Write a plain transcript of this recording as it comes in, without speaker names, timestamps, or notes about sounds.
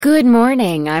Good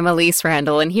morning, I'm Elise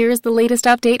Randall, and here's the latest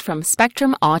update from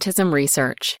Spectrum Autism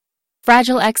Research.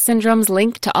 Fragile X syndrome's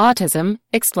link to autism,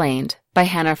 explained by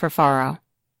Hannah Ferfaro.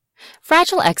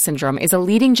 Fragile X syndrome is a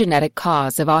leading genetic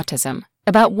cause of autism.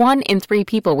 About 1 in 3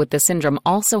 people with the syndrome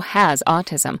also has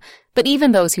autism, but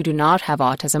even those who do not have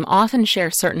autism often share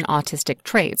certain autistic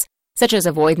traits, such as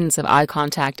avoidance of eye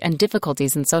contact and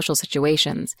difficulties in social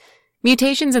situations.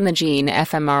 Mutations in the gene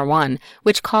FMR1,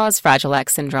 which cause Fragile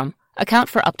X syndrome, account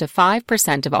for up to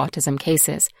 5% of autism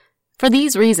cases. For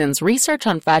these reasons, research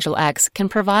on Fragile X can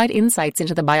provide insights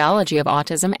into the biology of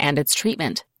autism and its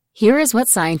treatment. Here is what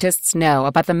scientists know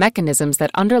about the mechanisms that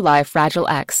underlie Fragile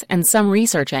X and some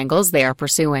research angles they are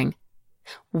pursuing.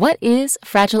 What is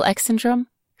Fragile X syndrome?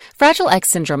 Fragile X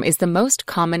syndrome is the most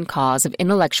common cause of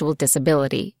intellectual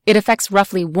disability. It affects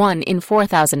roughly 1 in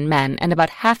 4,000 men and about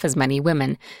half as many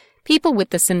women. People with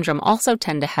the syndrome also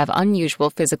tend to have unusual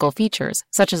physical features,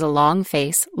 such as a long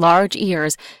face, large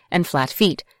ears, and flat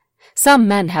feet. Some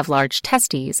men have large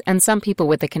testes, and some people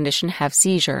with the condition have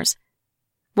seizures.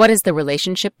 What is the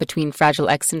relationship between Fragile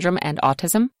X syndrome and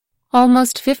autism?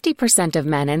 Almost 50% of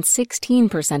men and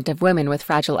 16% of women with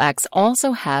Fragile X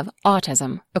also have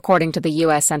autism, according to the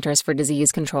U.S. Centers for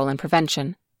Disease Control and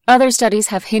Prevention. Other studies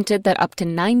have hinted that up to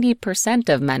 90%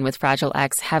 of men with Fragile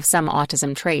X have some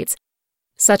autism traits,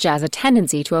 such as a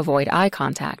tendency to avoid eye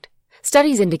contact.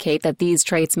 Studies indicate that these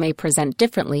traits may present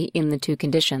differently in the two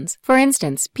conditions. For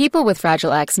instance, people with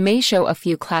Fragile X may show a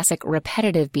few classic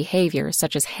repetitive behaviors,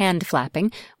 such as hand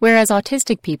flapping, whereas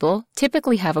autistic people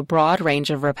typically have a broad range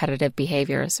of repetitive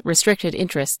behaviors, restricted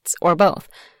interests, or both.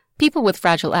 People with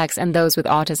Fragile X and those with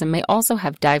autism may also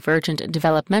have divergent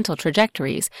developmental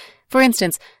trajectories. For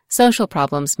instance, social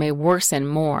problems may worsen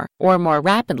more or more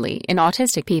rapidly in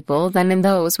autistic people than in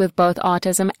those with both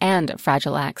autism and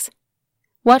Fragile X.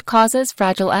 What causes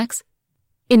Fragile X?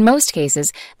 In most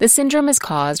cases, the syndrome is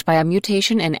caused by a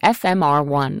mutation in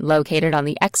FMR1 located on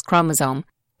the X chromosome.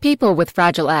 People with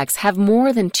Fragile X have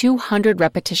more than 200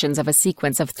 repetitions of a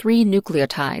sequence of 3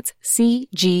 nucleotides,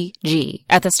 CGG,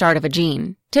 at the start of a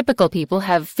gene. Typical people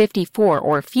have 54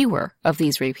 or fewer of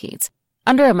these repeats.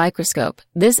 Under a microscope,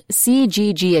 this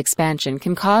CGG expansion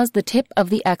can cause the tip of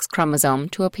the X chromosome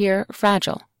to appear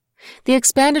fragile. The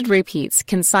expanded repeats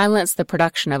can silence the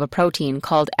production of a protein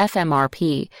called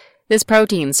FMRP. This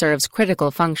protein serves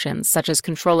critical functions, such as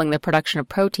controlling the production of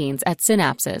proteins at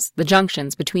synapses, the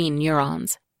junctions between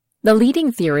neurons. The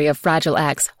leading theory of Fragile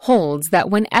X holds that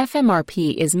when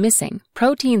FMRP is missing,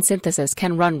 protein synthesis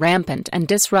can run rampant and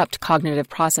disrupt cognitive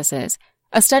processes.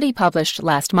 A study published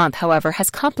last month, however, has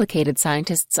complicated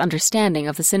scientists' understanding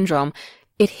of the syndrome.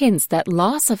 It hints that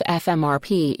loss of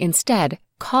FMRP instead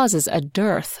causes a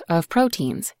dearth of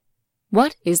proteins.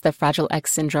 What is the Fragile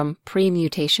X syndrome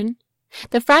premutation?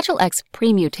 The Fragile X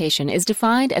premutation is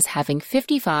defined as having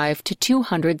 55 to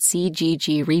 200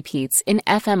 CGG repeats in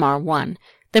FMR1.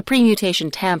 The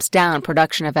premutation tamps down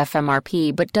production of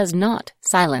FMRP but does not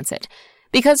silence it.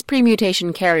 Because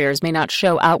premutation carriers may not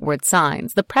show outward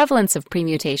signs, the prevalence of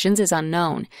premutations is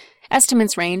unknown.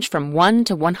 Estimates range from 1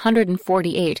 to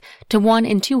 148 to 1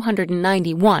 in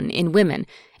 291 in women,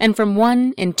 and from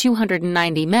 1 in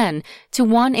 290 men to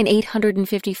 1 in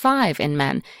 855 in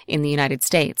men in the United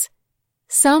States.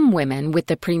 Some women with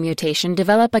the premutation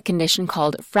develop a condition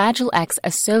called Fragile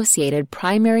X-associated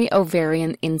primary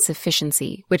ovarian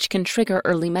insufficiency, which can trigger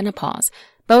early menopause.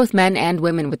 Both men and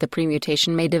women with the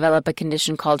premutation may develop a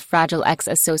condition called Fragile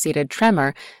X-associated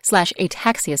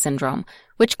tremor/ataxia syndrome,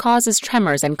 which causes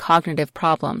tremors and cognitive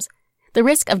problems. The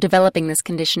risk of developing this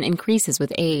condition increases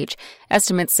with age.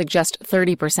 Estimates suggest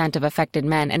 30% of affected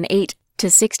men and 8 to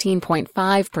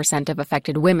 16.5% of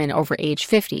affected women over age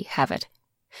 50 have it.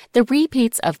 The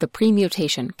repeats of the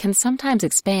premutation can sometimes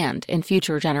expand in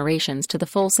future generations to the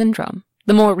full syndrome.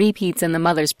 The more repeats in the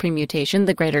mother's premutation,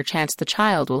 the greater chance the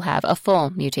child will have a full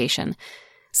mutation.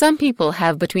 Some people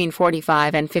have between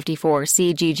 45 and 54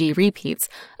 CGG repeats,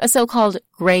 a so-called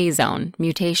gray zone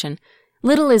mutation.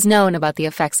 Little is known about the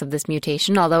effects of this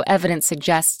mutation, although evidence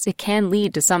suggests it can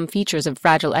lead to some features of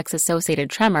Fragile X-associated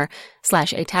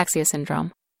tremor/ataxia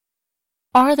syndrome.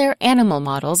 Are there animal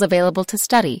models available to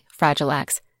study Fragile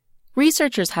X?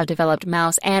 Researchers have developed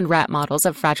mouse and rat models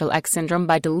of Fragile X syndrome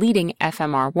by deleting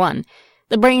FMR1.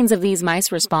 The brains of these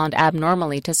mice respond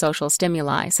abnormally to social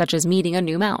stimuli, such as meeting a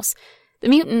new mouse. The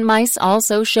mutant mice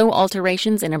also show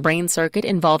alterations in a brain circuit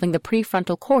involving the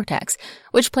prefrontal cortex,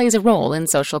 which plays a role in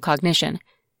social cognition.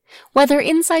 Whether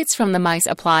insights from the mice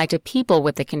apply to people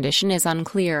with the condition is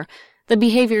unclear. The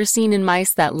behaviors seen in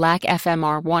mice that lack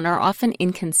FMR1 are often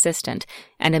inconsistent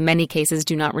and in many cases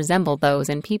do not resemble those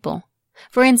in people.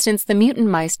 For instance, the mutant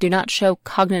mice do not show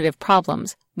cognitive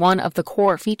problems, one of the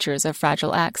core features of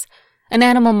Fragile X. An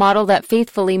animal model that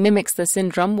faithfully mimics the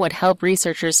syndrome would help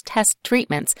researchers test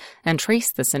treatments and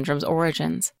trace the syndrome's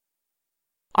origins.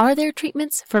 Are there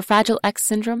treatments for Fragile X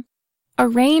syndrome? A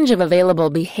range of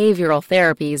available behavioral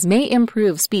therapies may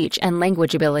improve speech and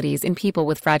language abilities in people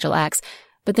with Fragile X,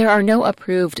 but there are no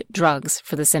approved drugs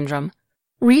for the syndrome.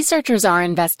 Researchers are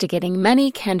investigating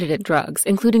many candidate drugs,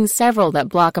 including several that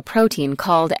block a protein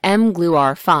called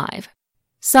mGluR5.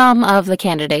 Some of the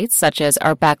candidates, such as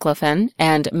arbaclofen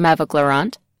and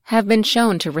mevaclurant, have been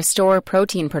shown to restore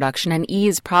protein production and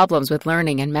ease problems with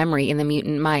learning and memory in the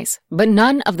mutant mice, but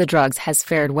none of the drugs has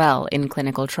fared well in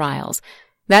clinical trials.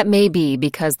 That may be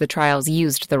because the trials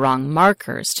used the wrong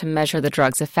markers to measure the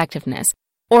drug's effectiveness,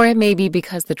 or it may be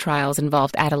because the trials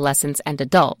involved adolescents and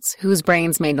adults whose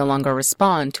brains may no longer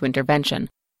respond to intervention.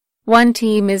 One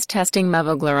team is testing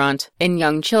mevaclurant in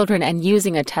young children and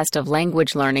using a test of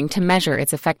language learning to measure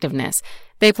its effectiveness.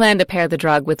 They plan to pair the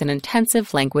drug with an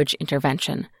intensive language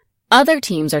intervention. Other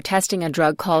teams are testing a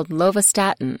drug called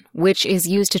lovastatin, which is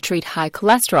used to treat high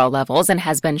cholesterol levels and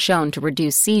has been shown to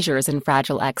reduce seizures in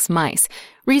Fragile X mice.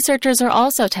 Researchers are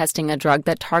also testing a drug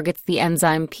that targets the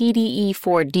enzyme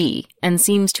PDE4D and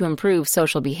seems to improve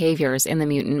social behaviors in the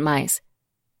mutant mice.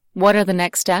 What are the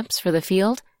next steps for the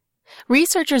field?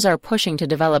 Researchers are pushing to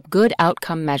develop good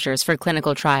outcome measures for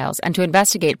clinical trials and to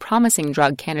investigate promising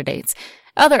drug candidates.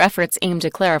 Other efforts aim to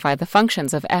clarify the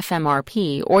functions of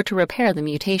FMRP or to repair the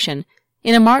mutation.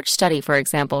 In a March study, for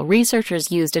example,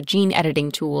 researchers used a gene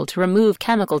editing tool to remove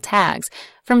chemical tags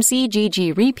from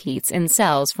CGG repeats in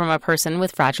cells from a person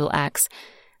with Fragile X.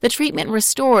 The treatment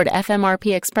restored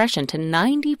FMRP expression to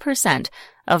 90%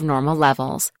 of normal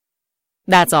levels.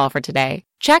 That's all for today.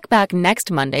 Check back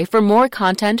next Monday for more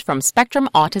content from Spectrum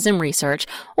Autism Research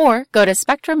or go to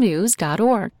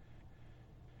spectrumnews.org.